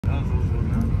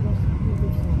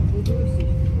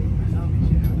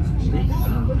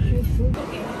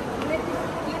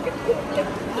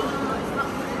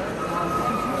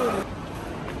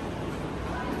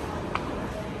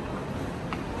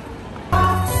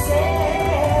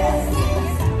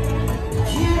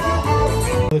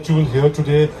That you will hear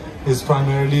today is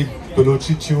primarily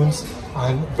Balochi tunes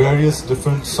and various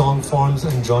different song forms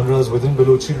and genres within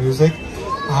Balochi music.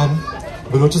 And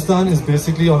Balochistan is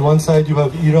basically, on one side you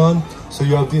have Iran, so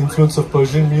you have the influence of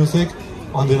Persian music.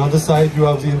 On the other side you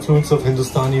have the influence of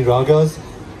Hindustani ragas.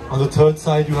 On the third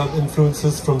side you have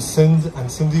influences from Sindh and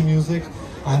Sindhi music.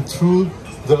 And through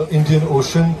the Indian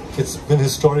Ocean, it's been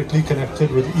historically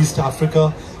connected with East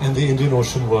Africa and the Indian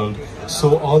Ocean world.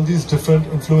 So all these different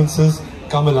influences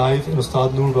come alive in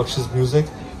Ustad Noor Buksh's music,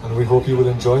 and we hope you will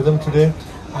enjoy them today.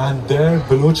 And their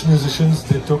Baloch musicians,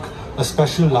 they took a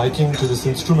special liking to this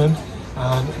instrument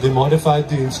and they modified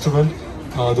the instrument.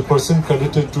 The person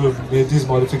credited to have made these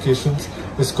modifications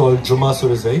is called Juma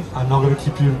Surazai. I'm not going to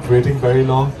keep you waiting very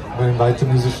long. I'm going to invite the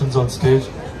musicians on stage.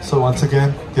 So once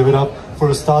again, give it up for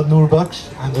Ustad Noor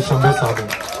Buksh and Doshamby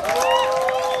Saaz.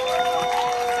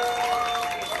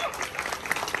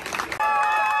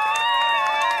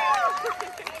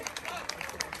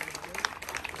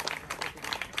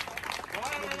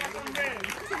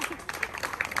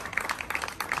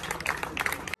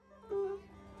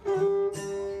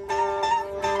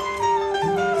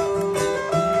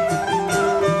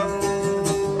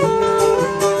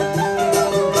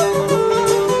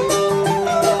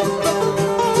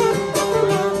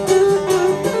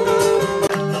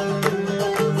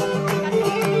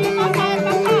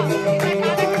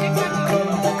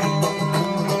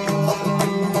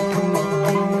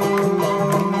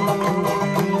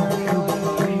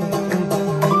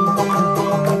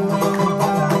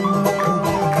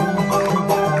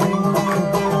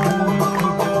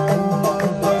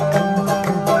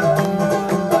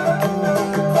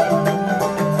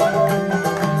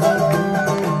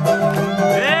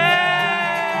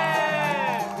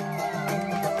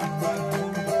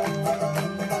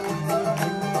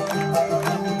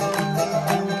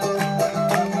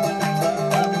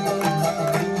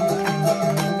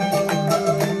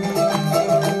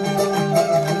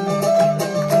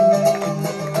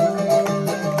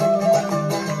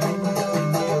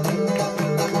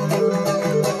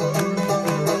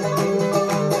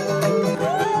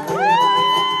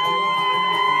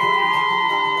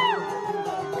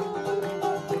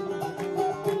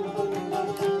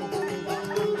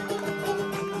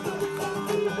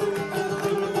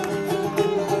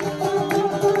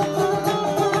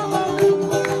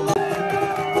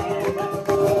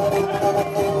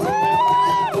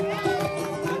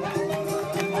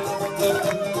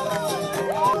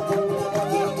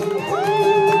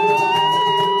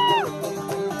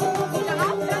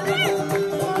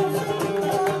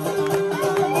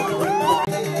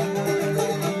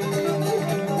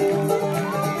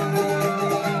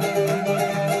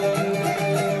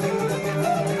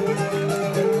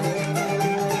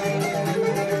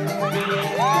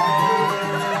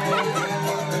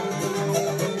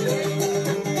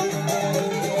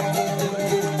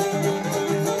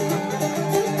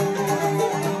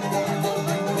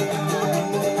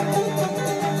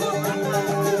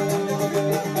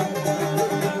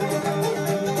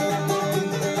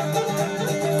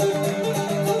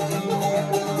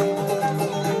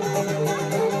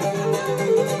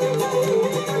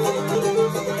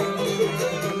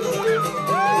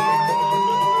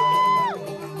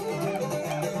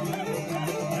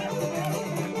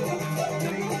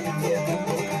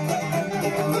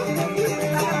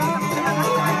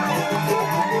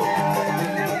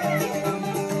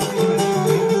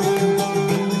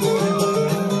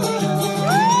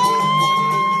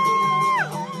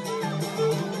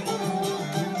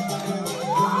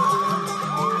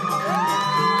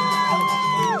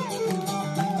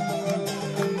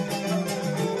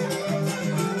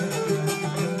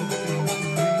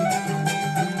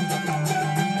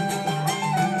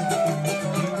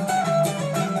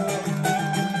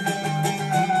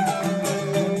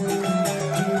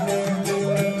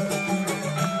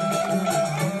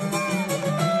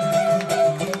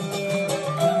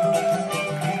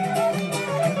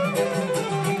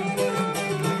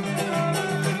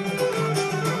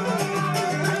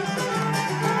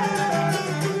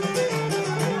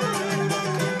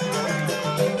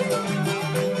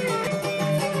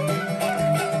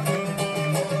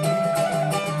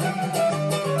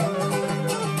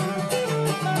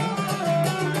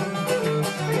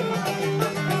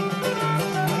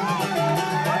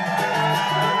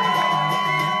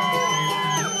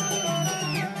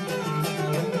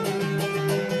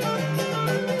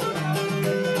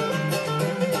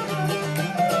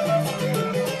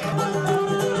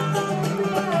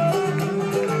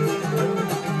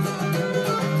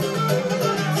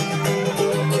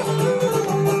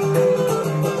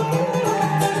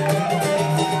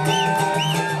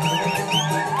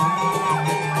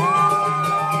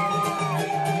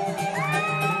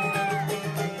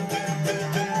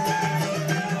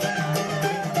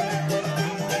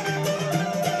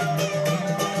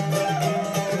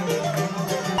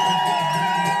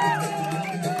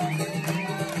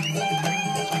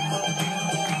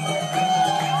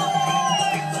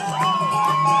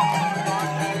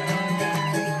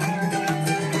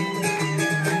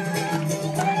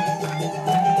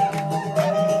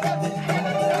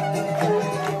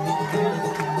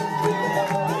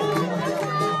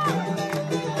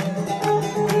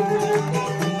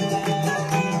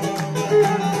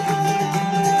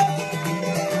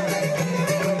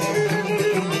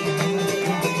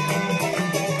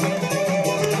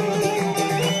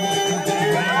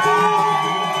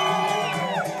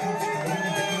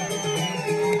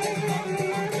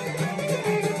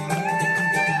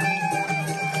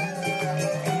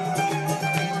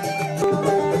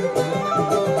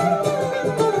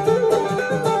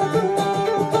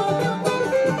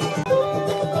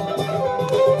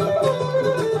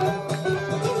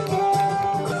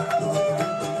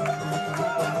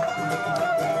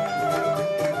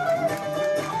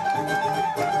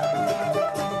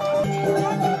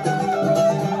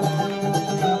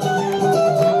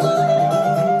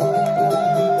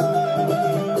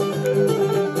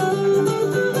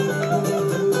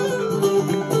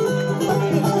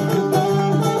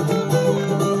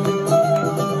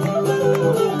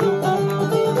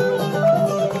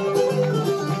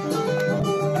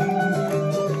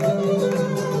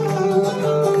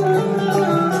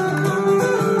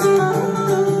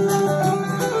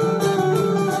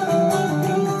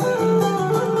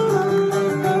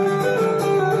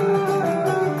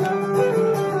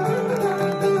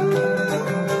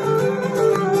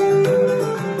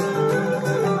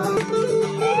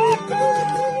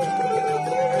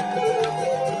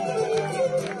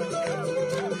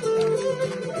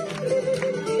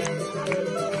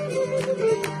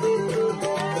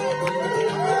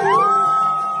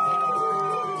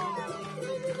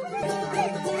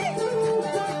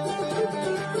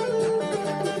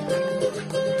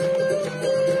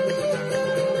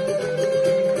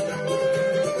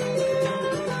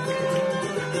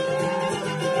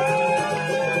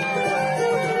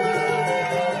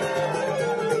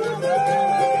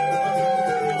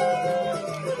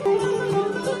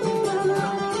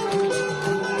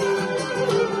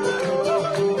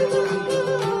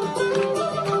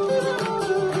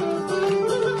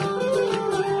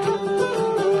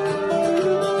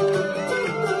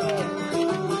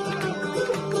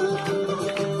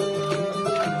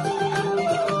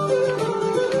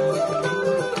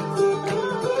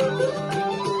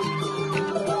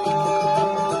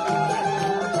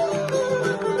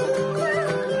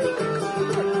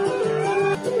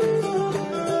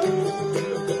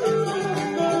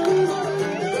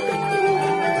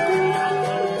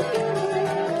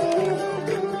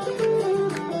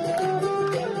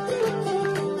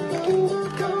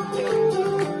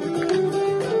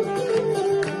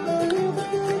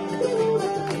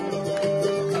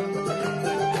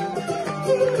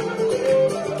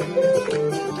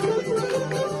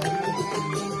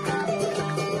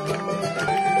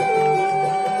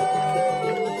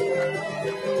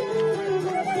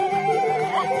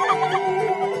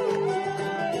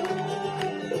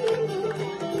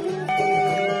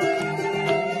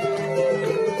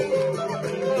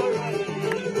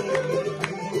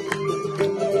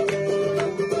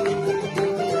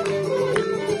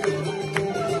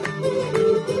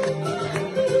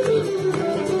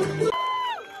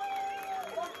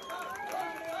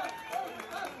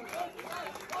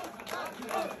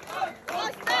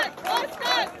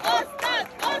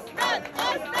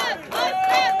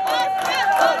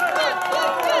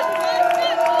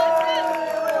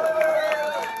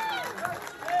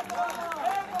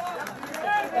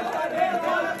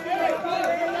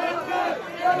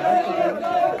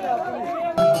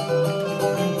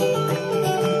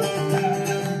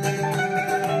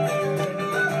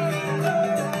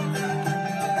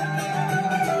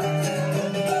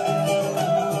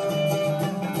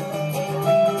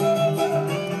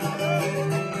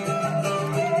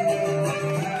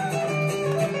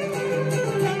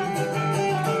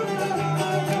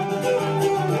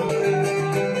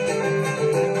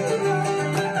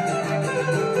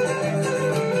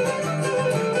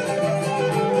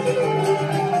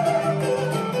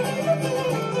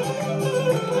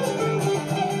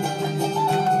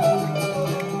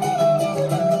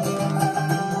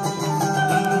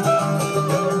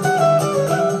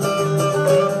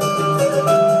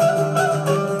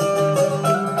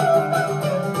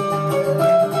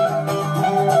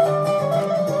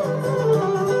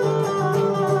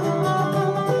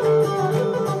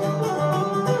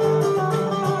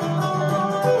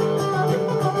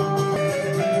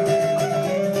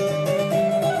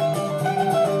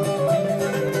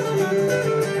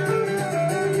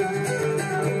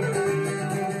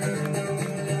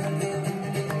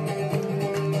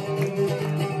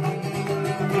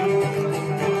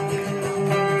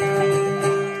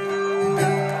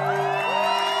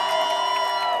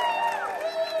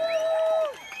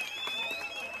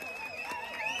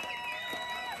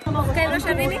 كيف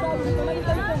شبيبي؟